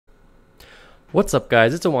What's up,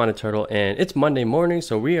 guys? It's Awana Turtle, and it's Monday morning,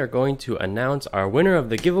 so we are going to announce our winner of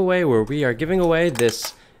the giveaway, where we are giving away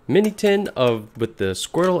this mini tin with the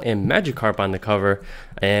Squirtle and Magikarp on the cover.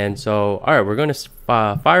 And so, all right, we're going to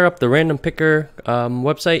fire up the random picker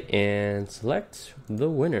website and select the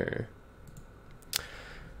winner.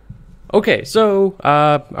 Okay, so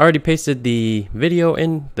I already pasted the video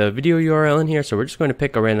URL in here, so we're just going to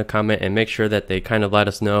pick a random comment and make sure that they kind of let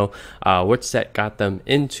us know what set got them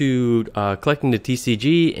into collecting the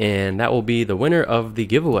TCG, and that will be the winner of the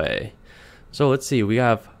giveaway. So let's see, we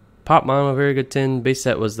have Pop Mama, very good tin. Base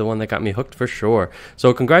set was the one that got me hooked for sure.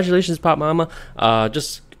 So congratulations, Pop Mama.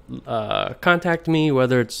 Just contact me,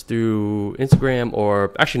 whether it's through Instagram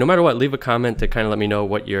or actually no matter what, leave a comment to kind of let me know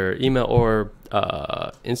what your email or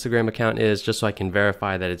Instagram account is, just so I can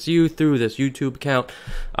verify that it's you through this YouTube account,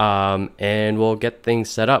 and we'll get things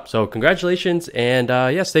set up. So congratulations, and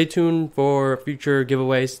yeah, stay tuned for future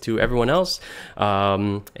giveaways to everyone else.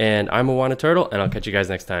 And I'm Awana Turtle, and I'll catch you guys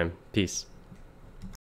next time. Peace.